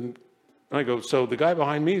 Then I go, so the guy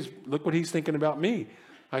behind me, look what he's thinking about me.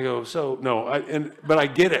 I go, so no, but I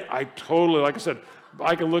get it. I totally, like I said,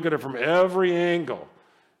 I can look at it from every angle.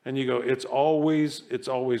 And you go, it's always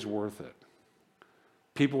worth it.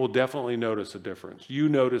 People will definitely notice a difference. You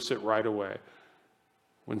notice it right away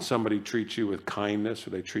when somebody treats you with kindness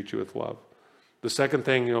or they treat you with love. The second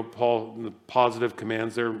thing, Paul, the positive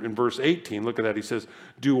commands there in verse 18, look at that. He says,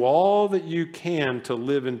 do all that you can to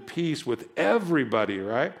live in peace with everybody,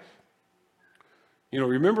 right?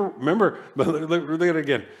 Remember, look at it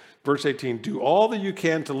again. Verse 18, do all that you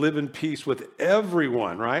can to live in peace with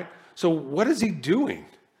everyone, right? So what is he doing?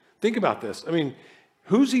 Think about this. I mean,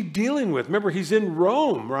 who's he dealing with? Remember, he's in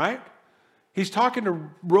Rome, right? He's talking to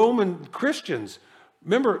Roman Christians.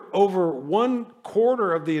 Remember, over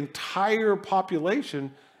 1/4 of the entire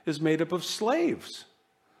population is made up of slaves.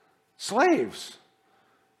 Slaves.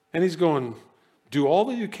 And he's going, do all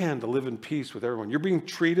that you can to live in peace with everyone. You're being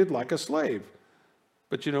treated like a slave.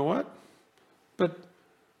 But you know what? But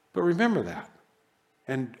remember that.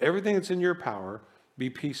 And everything that's in your power, be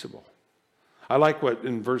peaceable. I like what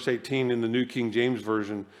in verse 18 in the New King James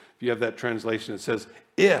Version, if you have that translation, it says,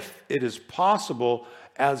 if it is possible,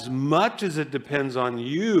 as much as it depends on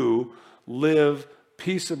you, live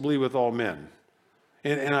peaceably with all men.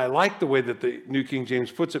 And I like the way that the New King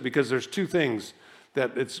James puts it, because there's 2 things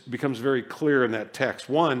that it becomes very clear in that text.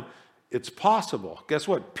 One, it's possible. Guess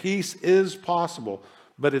what? Peace is possible,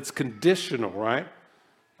 but it's conditional, right?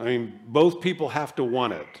 I mean, both people have to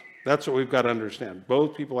want it. That's what we've got to understand.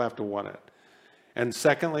 Both people have to want it. And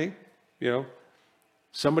secondly,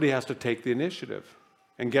 somebody has to take the initiative.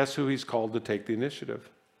 And guess who he's called to take the initiative?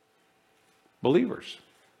 Believers.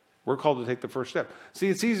 We're called to take the first step. See,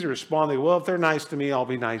 it's easy to respond, well, if they're nice to me, I'll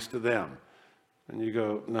be nice to them. And you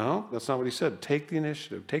go, no, that's not what he said. Take the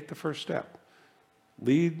initiative. Take the first step.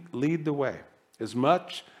 Lead the way as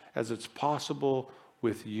much as it's possible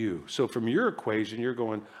with you. So from your equation, you're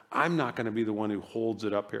going, I'm not going to be the one who holds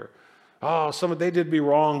it up here. Oh, they did me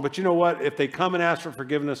wrong, but you know what? If they come and ask for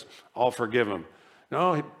forgiveness, I'll forgive them.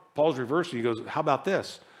 No, Paul's reversing. He goes, how about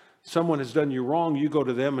this? Someone has done you wrong. You go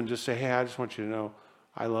to them and just say, hey, I just want you to know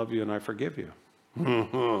I love you and I forgive you.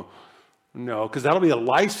 No, because that'll be a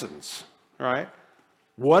license, right?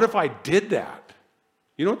 What if I did that?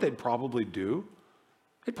 You know what they'd probably do?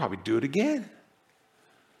 They'd probably do it again.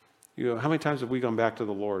 How many times have we gone back to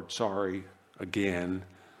the Lord? Sorry, again.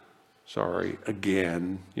 Sorry,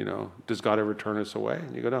 again. Does God ever turn us away?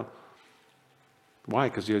 And you go, no. Why?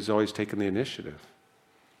 Because he's always taken the initiative.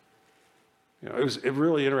 It was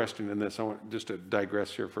really interesting in this. I want just to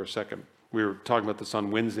digress here for a second. We were talking about this on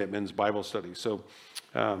Wednesday at Men's Bible Study. So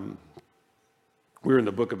we were in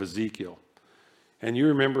the book of Ezekiel. And you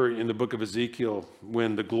remember in the book of Ezekiel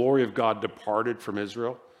when the glory of God departed from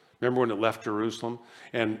Israel? Remember when it left Jerusalem?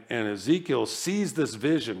 And Ezekiel sees this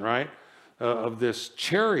vision, right, of this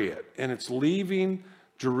chariot. And it's leaving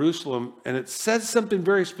Jerusalem, and it says something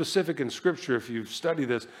very specific in Scripture. If you've studied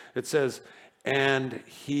this, it says, and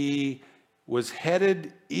he was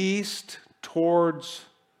headed east towards,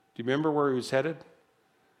 do you remember where he was headed?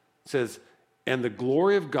 It says, and the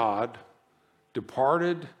glory of God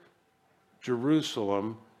departed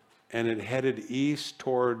Jerusalem, and it headed east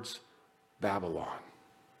towards Babylon.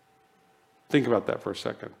 Think about that for a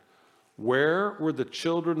second. Where were the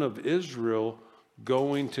children of Israel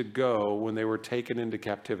going to go when they were taken into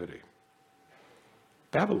captivity?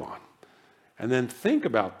 Babylon. And then think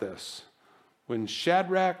about this. When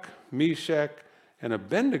Shadrach, Meshach, and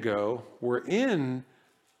Abednego were in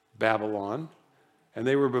Babylon, and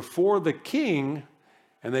they were before the king,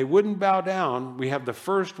 and they wouldn't bow down, we have the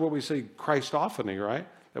first, what we say, Christophany, right?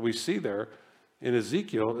 That we see there in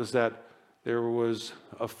Ezekiel, is that there was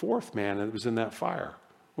a fourth man that was in that fire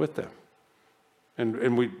with them.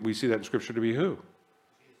 And we see that in Scripture to be who?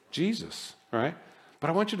 Jesus, right?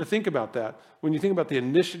 But I want you to think about that. When you think about the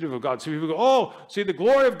initiative of God, so people go, oh, see, the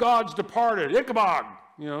glory of God's departed, Ichabod,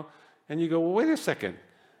 and you go, well, wait a second.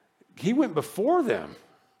 He went before them.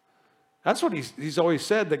 That's what he's always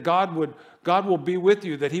said, that God will be with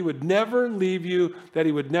you, that he would never leave you, that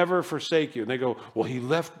he would never forsake you. And they go, well, he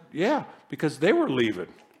left. Yeah, because they were leaving.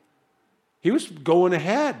 He was going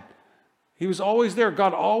ahead. He was always there.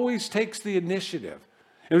 God always takes the initiative.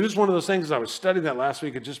 And it was just one of those things, as I was studying that last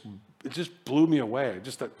week, it just blew me away. It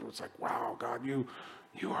was like, wow, God, you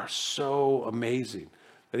are so amazing.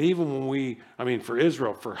 That even when for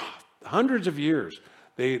Israel, for hundreds of years,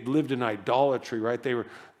 they lived in idolatry, right?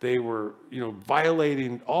 They were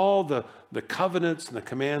violating all the covenants and the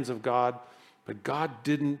commands of God, but God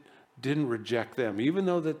didn't reject them, even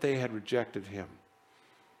though that they had rejected him.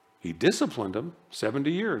 He disciplined them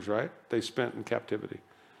 70 years, right? They spent in captivity.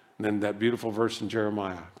 And then that beautiful verse in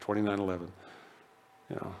Jeremiah 29:11.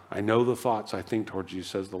 I know the thoughts I think towards you,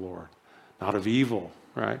 says the Lord. Not of evil,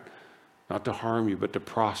 right? Not to harm you, but to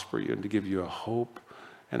prosper you and to give you a hope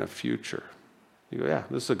and a future. You go, yeah,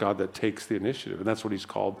 this is a God that takes the initiative, and that's what he's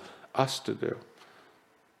called us to do.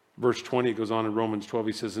 Verse 20 goes on in Romans 12.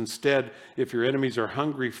 He says, instead, if your enemies are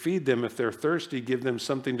hungry, feed them. If they're thirsty, give them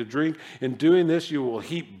something to drink. In doing this, you will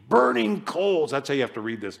heap burning coals. That's how you have to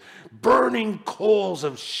read this. Burning coals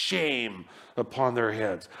of shame upon their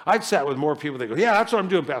heads. I've sat with more people that go, yeah, that's what I'm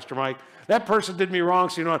doing, Pastor Mike. That person did me wrong,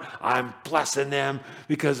 so you know what? I'm blessing them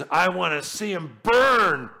because I want to see them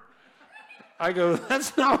burn. I go,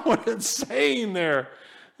 that's not what it's saying there.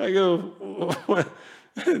 I go, what?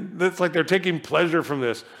 That's like they're taking pleasure from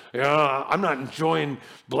this. I'm not enjoying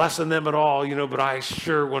blessing them at all, but I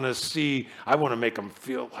sure want to I want to make them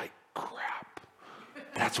feel like crap.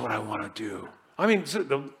 That's what I want to do.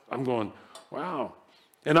 I'm going, wow.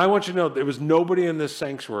 And I want you to know there was nobody in this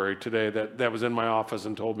sanctuary today that was in my office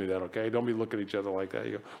and told me that, okay? Don't be looking at each other like that.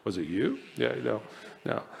 You go, was it you? Yeah,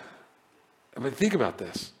 no. Think about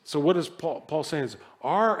this. So what is Paul saying is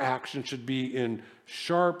our action should be in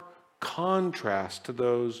sharp contrast to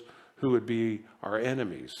those who would be our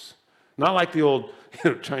enemies. Not like the old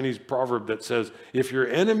Chinese proverb that says, if your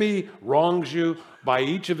enemy wrongs you, buy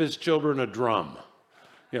each of his children a drum.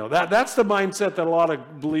 That's the mindset that a lot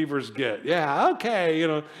of believers get. Yeah, okay,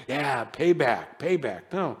 yeah, payback.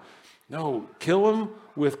 No, kill them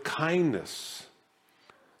with kindness.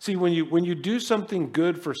 See, when you do something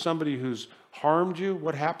good for somebody who's harmed you,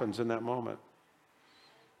 what happens in that moment?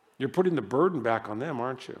 You're putting the burden back on them,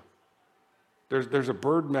 aren't you? There's a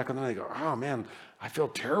burden back on them. They go, oh man, I feel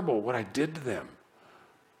terrible what I did to them.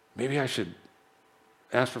 Maybe I should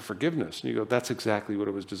ask for forgiveness. And you go, that's exactly what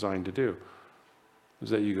it was designed to do. Is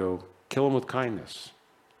that you go, kill them with kindness.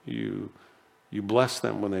 You bless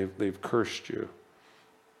them when they've cursed you.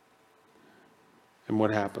 And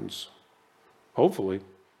what happens? Hopefully,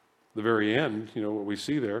 the very end, what we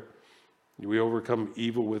see there, we overcome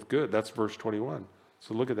evil with good. That's verse 21.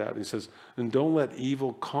 So look at that. He says, and don't let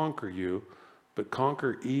evil conquer you, but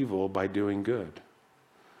conquer evil by doing good.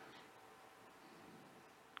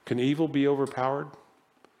 Can evil be overpowered?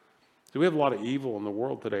 So we have a lot of evil in the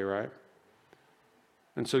world today, right?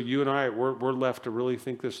 And so you and I, we're left to really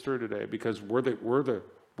think this through today because we're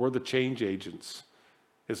the change agents.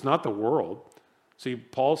 It's not the world. See,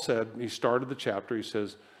 Paul said, he started the chapter, he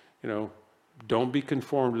says, don't be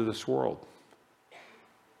conformed to this world,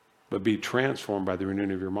 but be transformed by the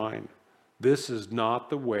renewing of your mind. This is not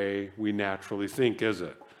the way we naturally think, is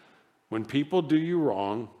it? When people do you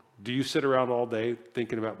wrong, do you sit around all day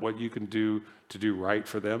thinking about what you can do to do right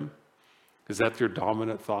for them? Is that your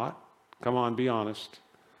dominant thought? Come on, be honest.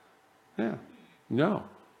 Yeah, no.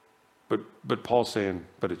 But Paul's saying,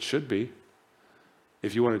 but it should be.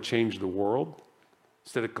 If you want to change the world,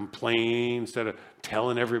 Instead of complaining, instead of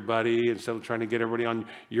telling everybody, instead of trying to get everybody on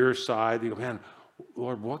your side, you go, man,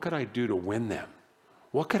 Lord, what could I do to win them?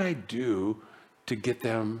 What could I do to get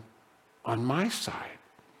them on my side?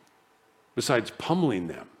 Besides pummeling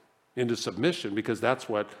them into submission, because that's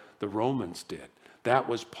what the Romans did. That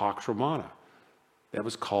was Pax Romana. That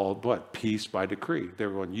was called what? Peace by decree. They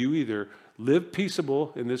were going, you either live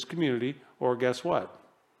peaceable in this community, or guess what?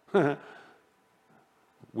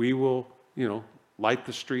 We will, light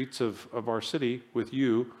the streets of our city with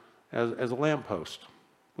you as a lamppost.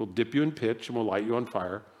 We'll dip you in pitch and we'll light you on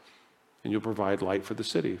fire, and you'll provide light for the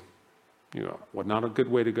city. Not a good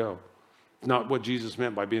way to go. Not what Jesus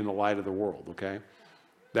meant by being the light of the world, okay?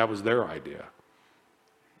 That was their idea.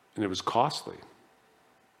 And it was costly.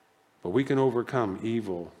 But we can overcome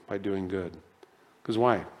evil by doing good. Because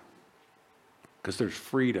why? Because there's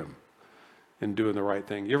freedom in doing the right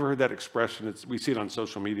thing. You ever heard that expression? We see it on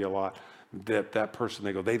social media a lot. That person,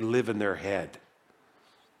 they live in their head.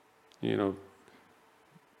 You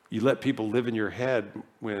let people live in your head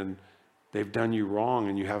when they've done you wrong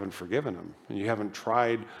and you haven't forgiven them and you haven't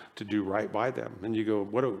tried to do right by them. And you go,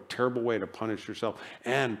 what a terrible way to punish yourself.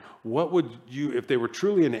 And what would you, if they were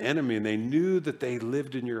truly an enemy and they knew that they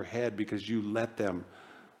lived in your head because you let them,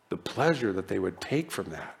 the pleasure that they would take from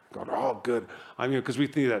that? God, oh, good. Because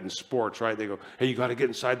we see that in sports, right? They go, hey, you got to get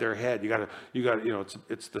inside their head. You got to,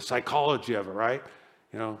 it's the psychology of it, right?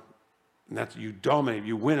 And that's, you dominate,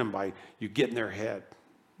 you win them by, you get in their head.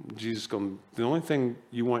 Jesus going, the only thing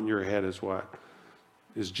you want in your head is what?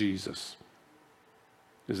 Is Jesus.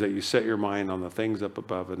 Is that you set your mind on the things up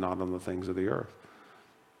above and not on the things of the earth.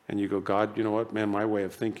 And you go, God, you know what, man, my way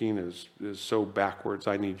of thinking is so backwards.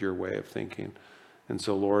 I need your way of thinking. And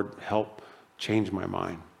so, Lord, help change my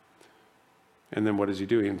mind. And then what does he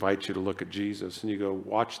do? He invites you to look at Jesus. And you go,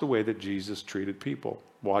 watch the way that Jesus treated people.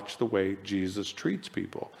 Watch the way Jesus treats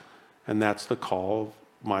people. And that's the call of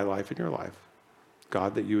my life and your life.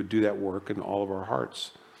 God, that you would do that work in all of our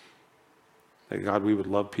hearts. That God, we would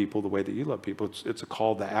love people the way that you love people. It's a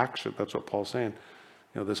call to action. That's what Paul's saying.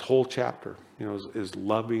 This whole chapter, is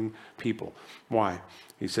loving people. Why?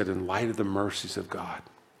 He said, in light of the mercies of God,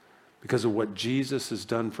 because of what Jesus has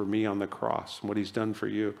done for me on the cross and what he's done for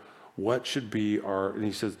you, what should be and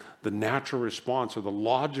he says, the natural response or the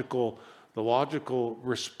logical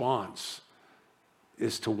response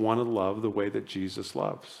is to want to love the way that Jesus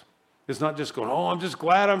loves. It's not just going, oh, I'm just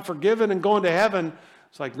glad I'm forgiven and going to heaven.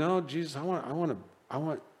 It's like, no, Jesus, I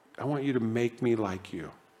want you to make me like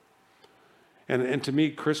you. And to me,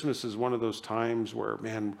 Christmas is one of those times where,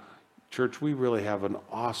 man, church, we really have an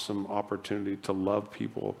awesome opportunity to love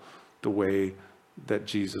people the way that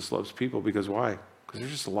Jesus loves people. Because why? Because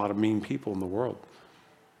there's just a lot of mean people in the world.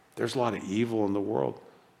 There's a lot of evil in the world.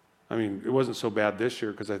 It wasn't so bad this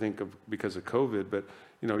year because of COVID, but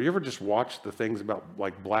you ever just watch the things about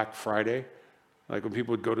like Black Friday? Like when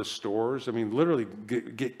people would go to stores, literally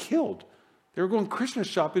get killed. They were going Christmas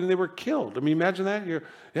shopping and they were killed. Imagine that.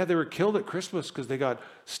 They were killed at Christmas because they got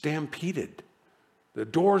stampeded. The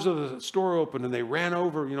doors of the store opened and they ran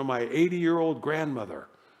over, my 80-year-old grandmother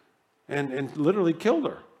and literally killed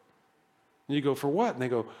her. And you go, for what? And they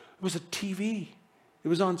go, it was a TV. It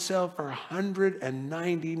was on sale for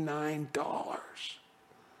 $199.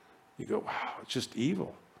 You go, wow, it's just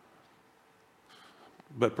evil.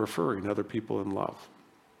 But preferring other people in love.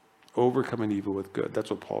 Overcoming evil with good. That's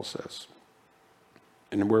what Paul says.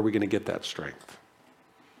 And where are we going to get that strength?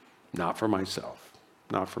 Not from myself,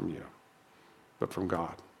 not from you, but from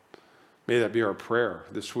God. May that be our prayer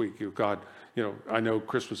this week. God, I know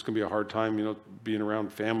Christmas can be a hard time, being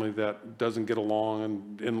around family that doesn't get along,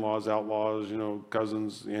 and in-laws, outlaws,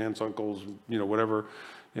 cousins, aunts, uncles, whatever.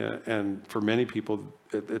 Yeah, and for many people,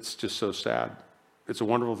 it's just so sad. It's a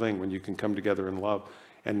wonderful thing when you can come together in love.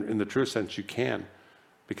 And in the true sense, you can,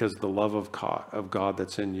 because the love of God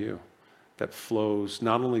that's in you, that flows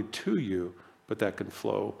not only to you, but that can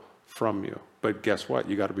flow from you. But guess what?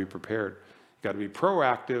 You got to be prepared. You got to be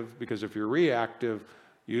proactive, because if you're reactive,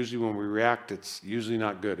 usually when we react, it's usually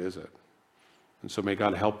not good, is it? And so may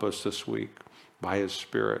God help us this week by his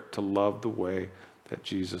Spirit to love the way that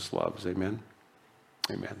Jesus loves. Amen.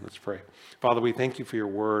 Amen. Let's pray. Father, we thank you for your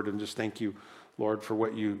word, and just thank you, Lord, for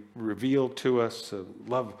what you revealed to us.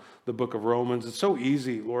 Love the book of Romans. It's so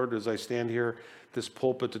easy, Lord, as I stand here at this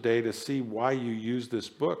pulpit today, to see why you use this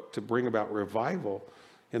book to bring about revival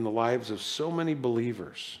in the lives of so many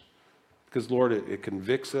believers. Because, Lord, it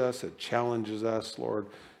convicts us, it challenges us, Lord.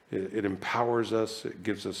 It empowers us, it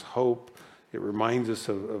gives us hope. It reminds us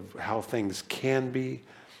of how things can be.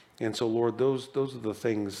 And so, Lord, those are the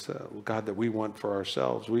things, God, that we want for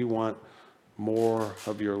ourselves. We want more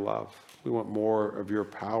of your love. We want more of your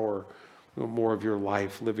power. We want more of your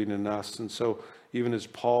life living in us. And so even as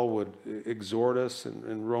Paul would exhort us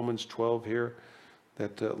in Romans 12 here,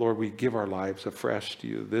 that, Lord, we give our lives afresh to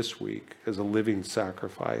you this week as a living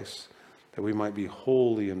sacrifice, that we might be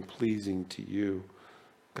holy and pleasing to you.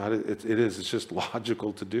 God, it's just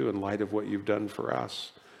logical to do in light of what you've done for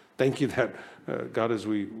us. Thank you that, God, as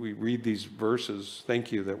we read these verses,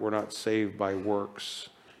 thank you that we're not saved by works,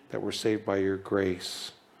 that we're saved by your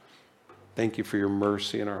grace. Thank you for your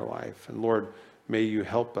mercy in our life. And Lord, may you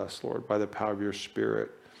help us, Lord, by the power of your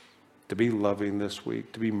Spirit, to be loving this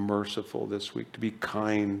week, to be merciful this week, to be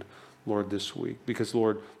kind, Lord, this week. Because,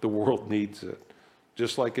 Lord, the world needs it.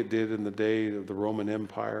 Just like it did in the day of the Roman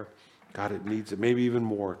Empire, God, it needs it, maybe even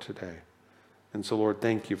more today. And so, Lord,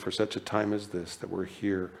 thank you for such a time as this, that we're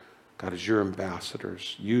here, God, as your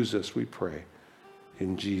ambassadors. Use us, we pray,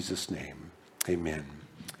 in Jesus' name. Amen.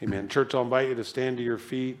 Amen. Church, I'll invite you to stand to your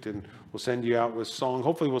feet, and we'll send you out with song.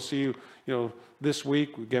 Hopefully we'll see you, this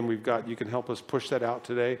week. Again, you can help us push that out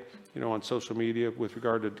today, on social media with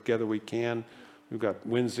regard to Together We Can. We've got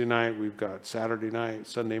Wednesday night, we've got Saturday night,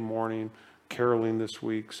 Sunday morning, caroling this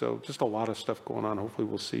week. So just a lot of stuff going on. Hopefully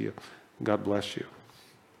we'll see you. God bless you.